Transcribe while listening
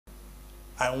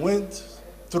I went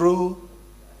through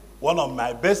one of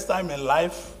my best time in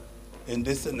life in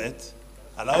the Senate,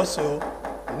 and I also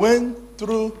went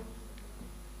through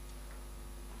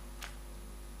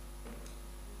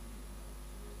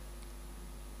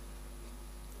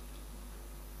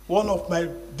one of my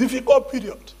difficult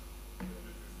periods.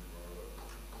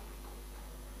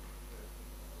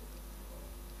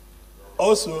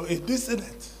 Also in this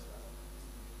Senate.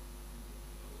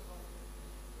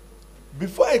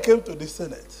 Before I came to the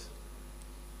Senate,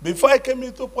 before I came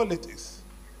into politics,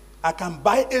 I can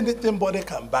buy anything body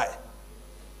can buy.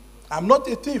 I'm not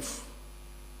a thief.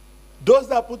 Those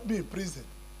that put me in prison,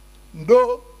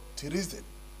 no treason,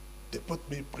 they put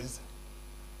me in prison.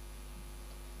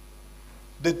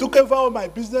 They took over all my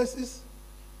businesses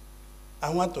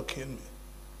and want to kill me.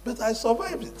 But I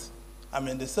survived it. I'm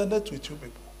in the Senate with you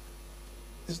people.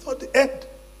 It's not the end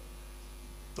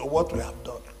to what we have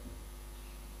done.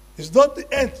 It's not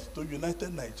the end to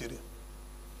United Nigeria.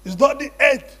 It's not the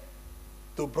end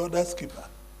to Brothers Keeper.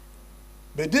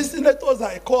 But these senators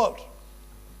I called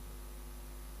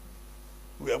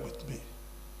were with me.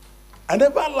 I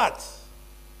never lacked.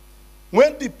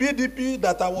 When the PDP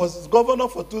that I was governor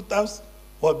for 2 terms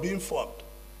was being formed,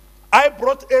 I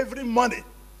brought every money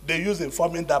they used in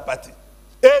forming that party.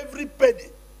 Every penny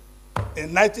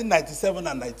in 1997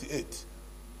 and 98.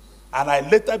 And I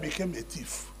later became a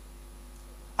thief.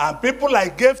 And people I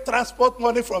gave transport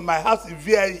money from my house in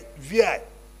VI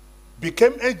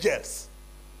became angels.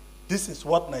 This is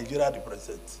what Nigeria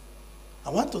represents.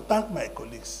 I want to thank my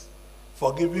colleagues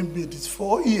for giving me these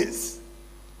 4 years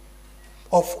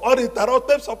of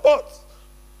uninterrupted support.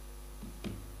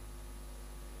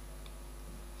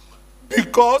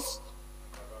 Because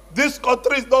this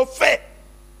country is not fair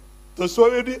to so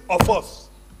many of us.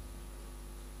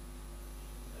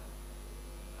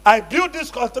 I built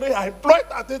this country, I employed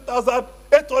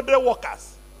 13,800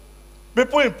 workers.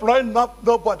 People employ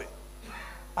nobody,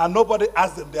 and nobody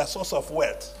asks them their source of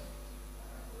wealth.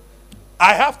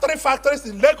 I have 3 factories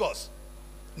in Lagos,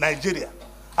 Nigeria.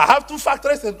 I have 2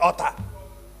 factories in Ota,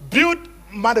 build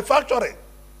manufacturing.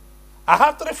 I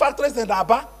have 3 factories in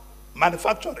Aba,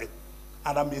 manufacturing,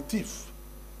 and I'm a thief.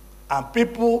 And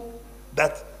people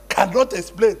that cannot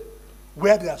explain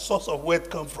where their source of wealth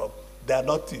comes from, they are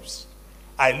not thieves.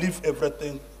 I leave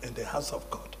everything in the hands of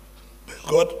God. May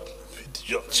God be the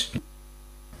judge.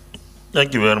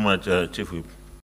 Thank you very much, Chief Whip.